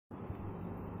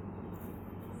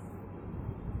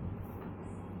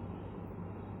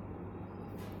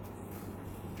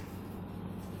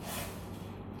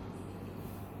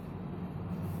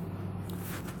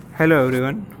Hello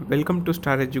everyone, welcome to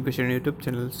star education YouTube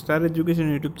channel. Star education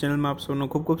YouTube ચેનલમાં આપ સૌનું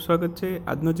ખૂબ ખૂબ સ્વાગત છે.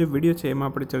 આજનો જે વિડીયો છે એમાં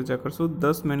આપણે ચર્ચા કરશું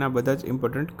 10 મેના બધા જ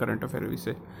ઇમ્પોર્ટન્ટ કરંટ અફેર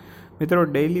વિશે. મિત્રો,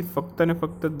 ડેઇલી ફક્ત ને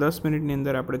ફક્ત 10 મિનિટની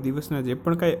અંદર આપણે દિવસના જે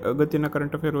પણ કાંઈ અગત્યના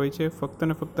કરંટ અફેર હોય છે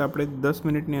ફક્ત ને ફક્ત આપણે 10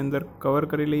 મિનિટની અંદર કવર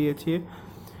કરી લઈએ છીએ.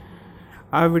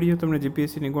 આ વિડીયો તમને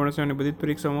જીપીએસસીની ગૌણ સેવાની બધી જ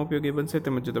પરીક્ષાઓમાં ઉપયોગી બનશે.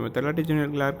 તેમજ જો તમે તલાટી, જુનિયર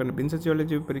ક્લાર્ક અને બિનસચિવાલય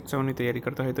જેવી પરીક્ષાઓની તૈયારી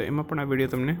કરતા હોય તો એમાં પણ આ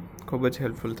વિડીયો તમને ખૂબ જ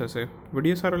હેલ્પફુલ થશે.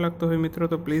 વિડીયો સારો લાગતો હોય મિત્રો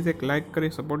તો પ્લીઝ એક લાઇક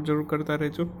કરી સપોર્ટ જરૂર કરતા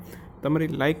રહેજો. તમારી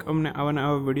લાઇક અમને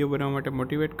આવા વિડીયો બનાવવા માટે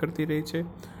મોટિવેટ કરતી રહી છે.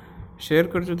 શેર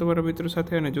કરજો તમારા મિત્રો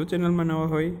સાથે, અને જો ચેનલમાં નવા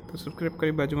હોય તો સબસ્ક્રાઇબ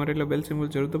કરી બાજુમાં રહેલા બેલ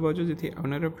સિમ્બોલ જરૂર દબાવજો, જેથી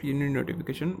આવનારા વિડીયોની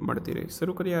નોટિફિકેશન મળતી રહે.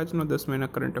 શરૂ કરીએ આજનો 10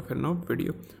 મહિના કરંટ અફેરનો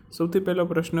વિડીયો. સૌથી પહેલો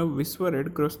પ્રશ્ન, વિશ્વ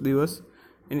રેડક્રોસ દિવસ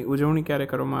એની ઉજવણી ક્યારે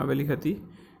કરવામાં આવેલી હતી?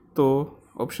 તો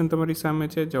ઓપ્શન તમારી સામે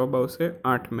છે. જવાબ આવશે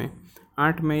 8 મે.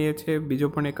 8 મે એ છે. બીજો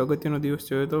પણ એક અગત્યનો દિવસ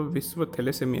જોયો તો વિશ્વ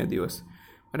થેલેસેમિયા દિવસ.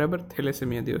 બરાબર,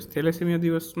 થેલેસેમિયા દિવસ. થેલેસેમિયા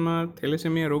દિવસમાં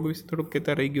થેલેસેમિયા રોગ વિશે થોડુંક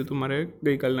કહેતા રહી ગયું હતું મારે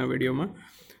ગઈકાલના વિડીયોમાં.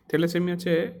 થેલેસેમિયા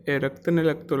છે એ રક્તને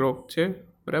લગતો રોગ છે.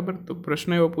 બરાબર, તો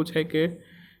પ્રશ્ન એવો પૂછાય કે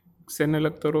શેને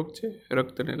લગતો રોગ છે?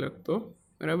 રક્તને લગતો.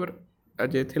 બરાબર,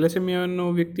 આ જે થેલેસેમિયાનો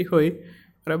વ્યક્તિ હોય,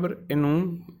 બરાબર, એનું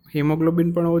હિમોગ્લોબિન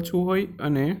પણ ઓછું હોય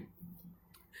અને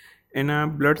એના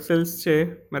બ્લડ સેલ્સ છે,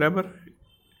 બરાબર,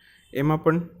 એમાં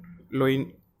પણ લોહી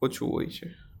ઓછું હોય છે.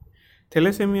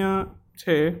 થેલેસેમિયા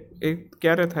છે એ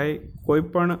ક્યારે થાય? કોઈ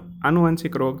પણ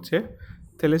આનુવંશિક રોગ છે.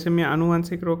 થેલેસેમિયા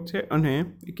આનુવંશિક રોગ છે અને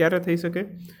એ ક્યારે થઈ શકે?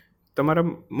 તમારા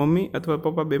મમ્મી અથવા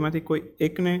પપ્પા બેમાંથી કોઈ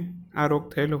એકને આ રોગ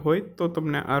થયેલો હોય તો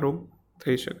તમને આ રોગ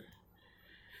થઈ શકે.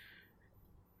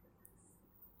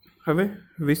 હવે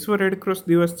વિશ્વ રેડક્રોસ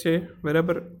દિવસ છે,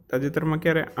 બરાબર, તાજેતરમાં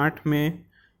ક્યારે 8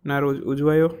 મેના રોજ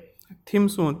ઉજવાયો. થીમ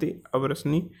શું હતી આ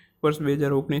વર્ષની, વર્ષ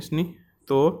 2019ની?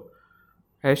 તો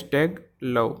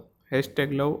 #લવ.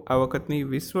 #લવ આ વખતની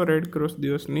વિશ્વ રેડક્રોસ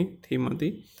દિવસની થીમ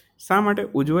હતી. શા માટે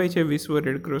ઉજવાય છે વિશ્વ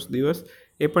રેડક્રોસ દિવસ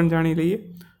એ પણ જાણી લઈએ.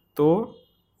 તો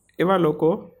એવા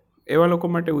લોકો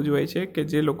માટે ઉજવાય છે કે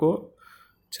જે લોકો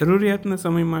જરૂરિયાતના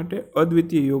સમય માટે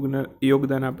અદ્વિતીય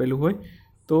યોગદાન આપેલું હોય.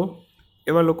 તો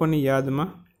એવા લોકોની યાદમાં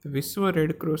વિશ્વ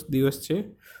રેડક્રોસ દિવસ છે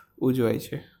ઉજવાય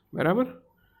છે. બરાબર,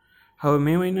 હવે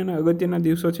મે મહિનાના અગત્યના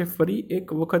દિવસો છે, ફરી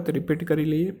એક વખત રિપીટ કરી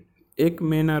લઈએ. 1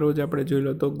 મેના રોજ આપણે જોઈ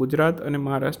લો તો ગુજરાત અને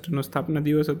મહારાષ્ટ્રનો સ્થાપના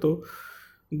દિવસ હતો.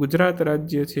 ગુજરાત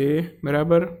રાજ્ય છે,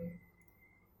 બરાબર,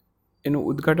 એનું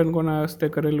ઉદ્ઘાટન કોના હસ્તે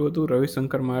કરેલું હતું?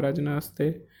 રવિશંકર મહારાજના હસ્તે.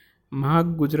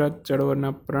 મહાગુજરાત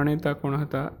ચળવળના પ્રણેતા કોણ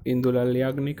હતા? ઇન્દુલાલ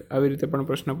યાજ્ઞિક. આવી રીતે પણ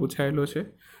પ્રશ્ન પૂછાયેલો છે.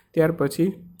 ત્યાર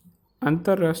પછી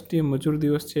આંતરરાષ્ટ્રીય મજૂર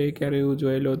દિવસ છે એ ક્યારે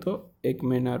ઉજવાયેલો હતો? 1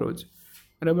 મેના રોજ.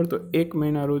 બરાબર, તો 1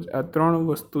 મેના રોજ આ 3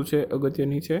 વસ્તુ છે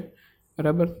અગત્યની છે.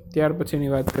 બરાબર, ત્યાર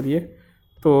પછીની વાત કરીએ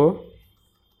તો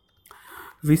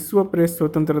વિશ્વ પ્રેસ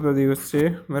સ્વતંત્રતા દિવસ છે,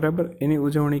 બરાબર, એની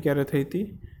ઉજવણી ક્યારે થઈ હતી?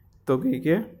 તો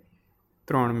કે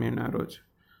 3 મેના રોજ.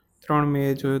 3 મે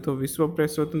જોયો તો વિશ્વ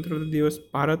પ્રેસ સ્વતંત્રતા દિવસ.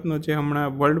 ભારતનો જે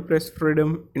હમણાં વર્લ્ડ પ્રેસ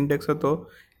ફ્રીડમ ઇન્ડેક્સ હતો,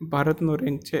 ભારતનો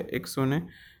રેન્ક છે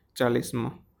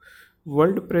 140મો.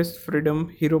 વર્લ્ડ પ્રેસ ફ્રીડમ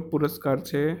હીરો પુરસ્કાર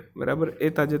છે, બરાબર, એ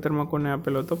તાજેતરમાં કોને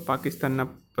આપેલો હતો? પાકિસ્તાનના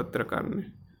પત્રકારને.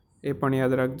 એ પણ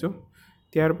યાદ રાખજો.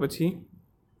 ત્યાર પછી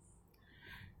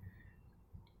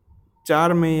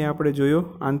 4 મે આપણે જોયો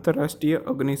આંતરરાષ્ટ્રીય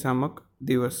અગ્નિશામક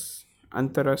દિવસ.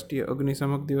 આંતરરાષ્ટ્રીય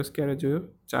અગ્નિશામક દિવસ ક્યારે જોયો?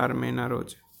 4 મેના રોજ.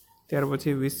 ત્યાર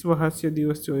પછી વિશ્વ હાસ્ય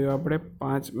દિવસ જોયો આપણે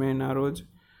 5 મેના રોજ.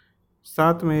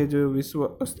 7 મે જોયો વિશ્વ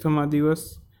અસ્થમા દિવસ.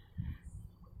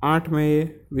 8 મે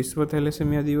વિશ્વ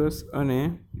થેલેસેમિયા દિવસ. અને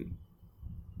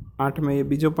 8 મે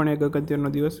બીજો પણ એક અગત્યનો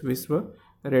દિવસ વિશ્વ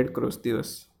રેડક્રોસ દિવસ.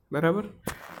 બરાબર,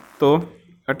 તો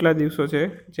આટલા દિવસો છે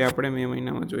જે આપણે મે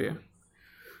મહિનામાં જોયા.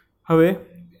 હવે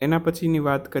એના પછીની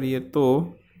વાત કરીએ તો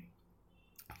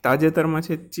તાજેતરમાં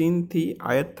છે ચીનથી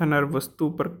આયાત થનાર વસ્તુ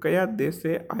પર કયા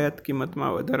દેશે આયાત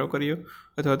કિંમતમાં વધારો કર્યો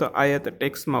અથવા તો આયાત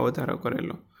ટેક્સમાં વધારો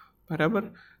કરેલો? બરાબર,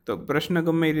 તો પ્રશ્ન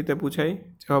ગમે એ રીતે પૂછાય,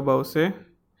 જવાબ આવશે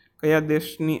કયા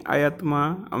દેશની આયાતમાં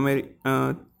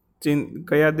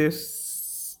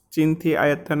ચીનથી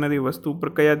આયાત થનારી વસ્તુ પર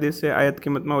કયા દેશે આયાત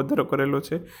કિંમતમાં વધારો કરેલો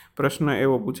છે? પ્રશ્ન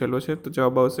એવો પૂછેલો છે, તો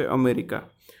જવાબ આવશે અમેરિકા.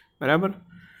 બરાબર,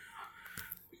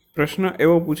 પ્રશ્ન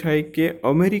એવો પૂછાય કે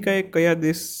અમેરિકાએ કયા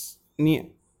દેશની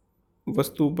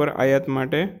વસ્તુ પર આયાત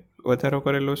માટે વધારો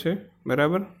કરેલો છે?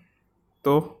 બરાબર,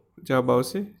 તો જવાબ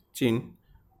આવશે ચીન.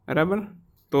 બરાબર,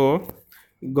 તો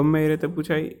ગમે એ રીતે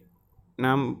પૂછાય,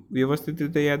 નામ વ્યવસ્થિત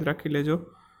રીતે યાદ રાખી લેજો.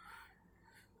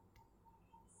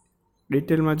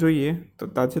 ડિટેલમાં જોઈએ તો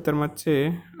તાજેતરમાં છે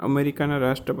અમેરિકાના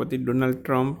રાષ્ટ્રપતિ ડોનાલ્ડ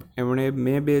ટ્રમ્પ, એમણે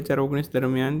મે 2019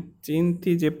 દરમિયાન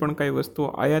ચીનથી જે પણ કાંઈ વસ્તુઓ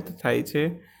આયાત થાય છે,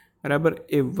 બરાબર,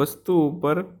 એ વસ્તુ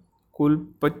ઉપર કુલ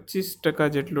 25%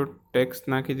 જેટલો ટેક્સ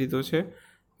નાખી દીધો છે.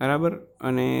 બરાબર.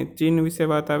 અને ચીન વિશે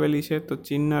વાત આવેલી છે, તો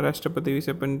ચીનના રાષ્ટ્રપતિ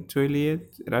વિશે પણ જોઈ લઈએ.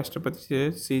 રાષ્ટ્રપતિ છે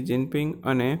શી જિનપિંગ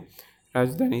અને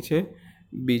રાજધાની છે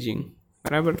બીજિંગ.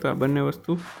 બરાબર. તો આ બંને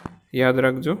વસ્તુ યાદ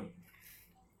રાખજો.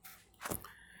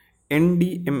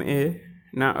 NDMA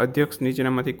અધ્યક્ષ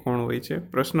નીચેનામાંથી કોણ હોય છે?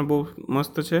 પ્રશ્ન બહુ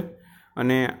મસ્ત છે.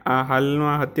 અને આ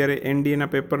હાલમાં અત્યારે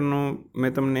NDAના પેપરનો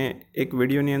મેં તમને એક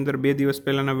વિડીયોની અંદર 2 દિવસ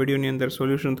પહેલાંના વિડીયોની અંદર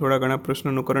સોલ્યુશન થોડા ઘણા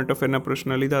પ્રશ્નોનું કરંટ અફેરના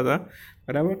પ્રશ્ન લીધા હતા.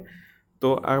 બરાબર. તો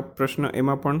આ પ્રશ્ન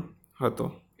એમાં પણ હતો.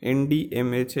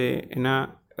 NDMA છે એના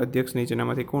અધ્યક્ષ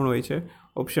નીચેનામાંથી કોણ હોય છે?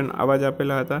 ઓપ્શન આવા જ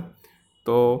આપેલા હતા.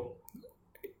 તો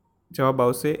જવાબ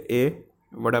આવશે એ,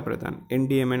 વડાપ્રધાન.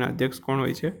 NDMAના અધ્યક્ષ કોણ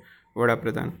હોય છે?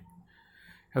 વડાપ્રધાન.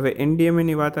 હવે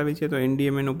NDMAની વાત આવી છે, તો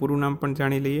NDMAનું પૂરું નામ પણ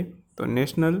જાણી લઈએ. તો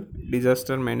national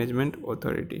disaster management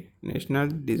authority. National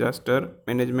disaster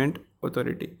management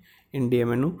authority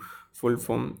NDMAનું full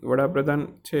form. વડાપ્રધાન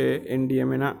છે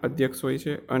NDMAના અધ્યક્ષ હોય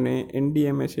છે. અને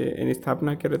NDMA છે એની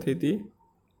સ્થાપના ક્યારે થઈ હતી?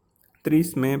 30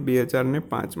 મે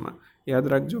 2005માં. યાદ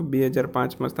રાખજો,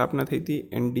 2005માં સ્થાપના થઈ હતી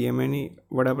NDMAની.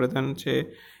 વડાપ્રધાન છે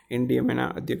NDMAના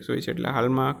અધ્યક્ષ હોય છે. એટલે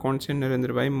હાલમાં કોણ છે?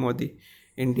 નરેન્દ્રભાઈ મોદી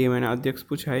NDMAના અધ્યક્ષ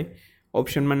પૂછાય.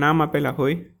 ઓપ્શનમાં નામ આપેલા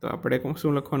હોય તો આપણે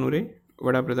શું લખવાનું રહે?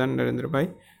 વડાપ્રધાન નરેન્દ્રભાઈ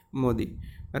મોદી.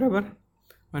 બરાબર.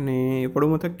 અને પડું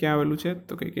મથક ક્યાં આવેલું છે?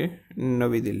 તો કે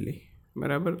નવી દિલ્હી.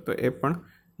 બરાબર. તો એ પણ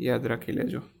યાદ રાખી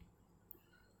લેજો.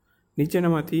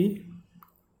 નીચેનામાંથી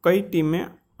કઈ ટીમે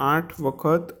 8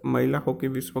 વખત મહિલા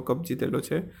હોકી વિશ્વ કપ જીતેલો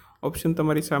છે? ઓપ્શન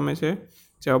તમારી સામે છે.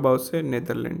 જવાબ આવશે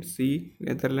નેધરલેન્ડ. C,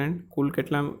 Netherland. કુલ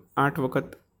કેટલા 8 વખત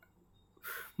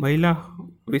મહિલા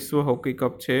વિશ્વ હોકી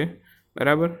કપ છે?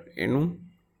 બરાબર. એનું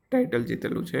ટાઇટલ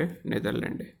જીતેલું છે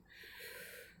નેધરલેન્ડે.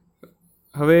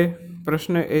 હવે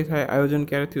પ્રશ્ન એ થાય, આયોજન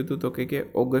ક્યારે થયું હતું? તો કે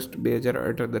ઓગસ્ટ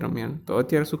 2018 દરમિયાન. તો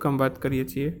અત્યારે શું કામ વાત કરીએ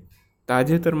છીએ?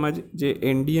 તાજેતરમાં જ જે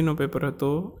NDAનો પેપર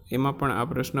હતો એમાં પણ આ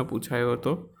પ્રશ્ન પૂછાયો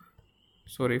હતો.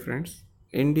 સોરી ફ્રેન્ડ્સ,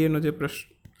 NDAનો જે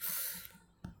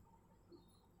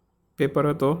પેપર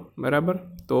હતો, બરાબર,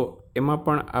 તો એમાં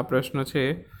પણ આ પ્રશ્ન છે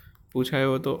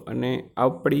પૂછાયો હતો. અને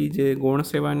આપણી જે ગૌણ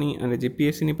સેવાની અને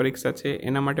GPSCની પરીક્ષા છે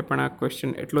એના માટે પણ આ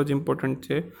ક્વેશ્ચન એટલો જ ઇમ્પોર્ટન્ટ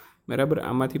છે. બરાબર.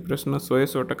 આમાંથી પ્રશ્ન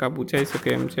 100% પૂછાઈ શકે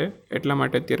એમ છે. એટલા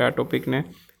માટે અત્યારે આ ટોપિકને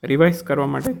રિવાઇઝ કરવા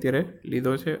માટે અત્યારે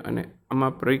લીધો છે. અને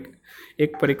આમાં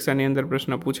એક પરીક્ષાની અંદર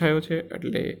પ્રશ્ન પૂછાયો છે,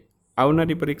 એટલે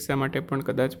આવનારી પરીક્ષા માટે પણ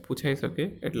કદાચ પૂછાઈ શકે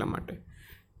એટલા માટે.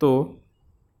 તો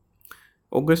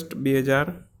ઓગસ્ટ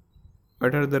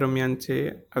 2018 દરમિયાન છે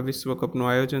આ વિશ્વ કપનું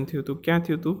આયોજન થયું હતું. ક્યાં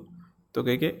થયું હતું? તો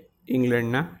કે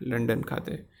ઇંગ્લેન્ડના લંડન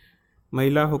ખાતે.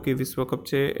 મહિલા હોકી વિશ્વ કપ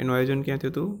છે એનું આયોજન ક્યાં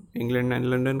થયું હતું? ઇંગ્લેન્ડના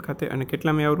લંડન ખાતે. અને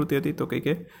કેટલામી આવૃત્તિ હતી? તો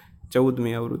કે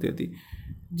 14મી આવૃત્તિ હતી.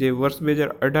 જે વર્ષ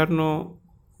 2018નો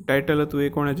ટાઇટલ હતું એ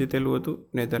કોણે જીતેલું હતું?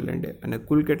 નેધરલેન્ડે. અને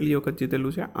કુલ કેટલી વખત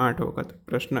જીતેલું છે? 8 વખત.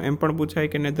 પ્રશ્ન એમ પણ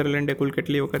પૂછાય કે નેધરલેન્ડે કુલ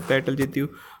કેટલી વખત ટાઇટલ જીત્યું?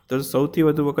 તો સૌથી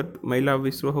વધુ વખત મહિલા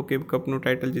વિશ્વ હોકી કપનું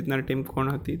ટાઇટલ જીતનાર ટીમ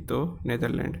કોણ હતી? તો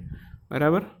નેધરલેન્ડ.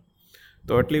 બરાબર.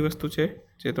 તો આટલી વસ્તુ છે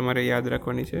જે તમારે યાદ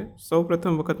રાખવાની છે. સૌ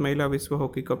પ્રથમ વખત મહિલા વિશ્વ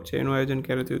હોકી કપ છે એનું આયોજન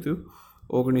ક્યારે થયું હતું?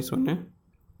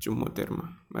 1974માં.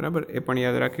 બરાબર. એ પણ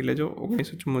યાદ રાખી લેજો.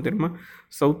 1974માં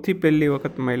સૌથી પહેલી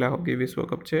વખત મહિલા હોકી વિશ્વ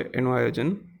કપ છે એનું આયોજન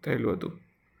થયેલું હતું.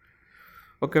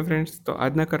 ઓકે ફ્રેન્ડ્સ, તો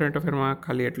આજના કરંટ અફેરમાં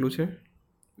ખાલી એટલું છે.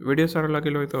 વિડીયો સારો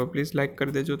લાગેલો હોય તો પ્લીઝ લાઇક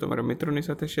કરી દેજો, તમારા મિત્રોની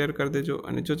સાથે શેર કરી દેજો.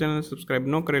 અને જો ચેનલ સબસ્ક્રાઇબ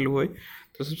ન કરેલું હોય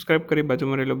તો સબસ્ક્રાઇબ કરી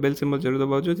બાજુમાં રહેલો બેલ સિમ્બોલ જરૂર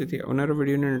દબાવજો, જેથી આવનારા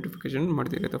વિડીયોની નોટિફિકેશન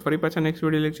મળતી રહે. તો ફરી પાછા નેક્સ્ટ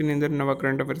વિડીયો લેક્ચરની અંદર નવા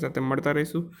કરંટ અફેર સાથે મળતા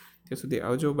રહીશું. ત્યાં સુધી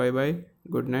આવજો. Bye bye.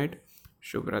 Good night.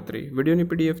 શુભરાત્રી. વિડીયોની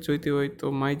PDF જોઈતી હોય તો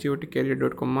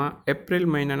mygotcareer.comમાં એપ્રિલ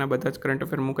મહિનાના બધા જ કરંટ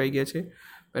અફેર મુકાઈ ગયા છે.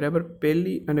 બરાબર.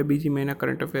 પહેલી અને બીજી મહિના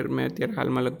કરંટ અફેર મેં અત્યારે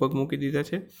હાલમાં લગભગ મૂકી દીધા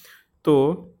છે. તો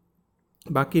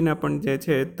બાકીના પણ જે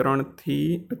છે 3 થી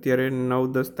અત્યારે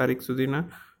 9-10 તારીખ સુધીના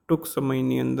ટૂંક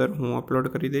સમયની અંદર હું અપલોડ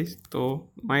કરી દઈશ. તો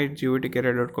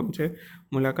mygotcareer.com છે,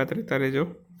 મુલાકાત લેતા રહેજો.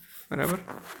 બરાબર.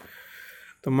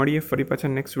 તો મળીએ ફરી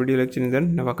પાછા નેક્સ્ટ વિડીયો લેક્ચરની અંદર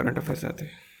નવા કરંટ અફેર સાથે.